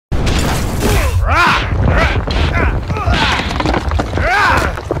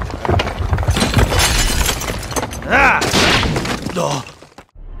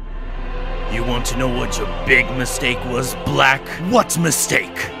big mistake was, Black? What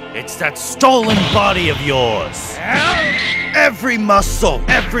mistake? It's that stolen body of yours. Every muscle,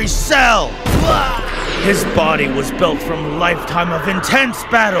 every cell. His body was built from a lifetime of intense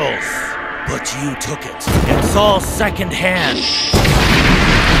battles. But you took it. It's all secondhand. You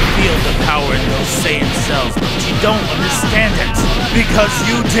feel the power in those Saiyan cells, but you don't understand it. Because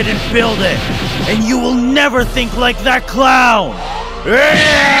you didn't build it. And you will never think like that clown.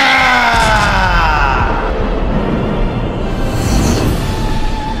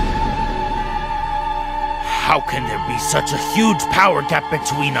 How can there be such a huge power gap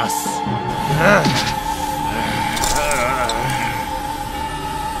between us?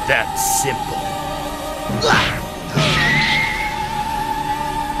 That's simple.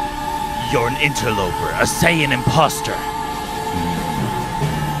 You're an interloper, a Saiyan imposter.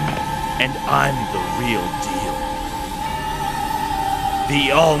 And I'm the real deal.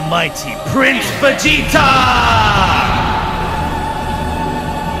 The almighty Prince Vegeta!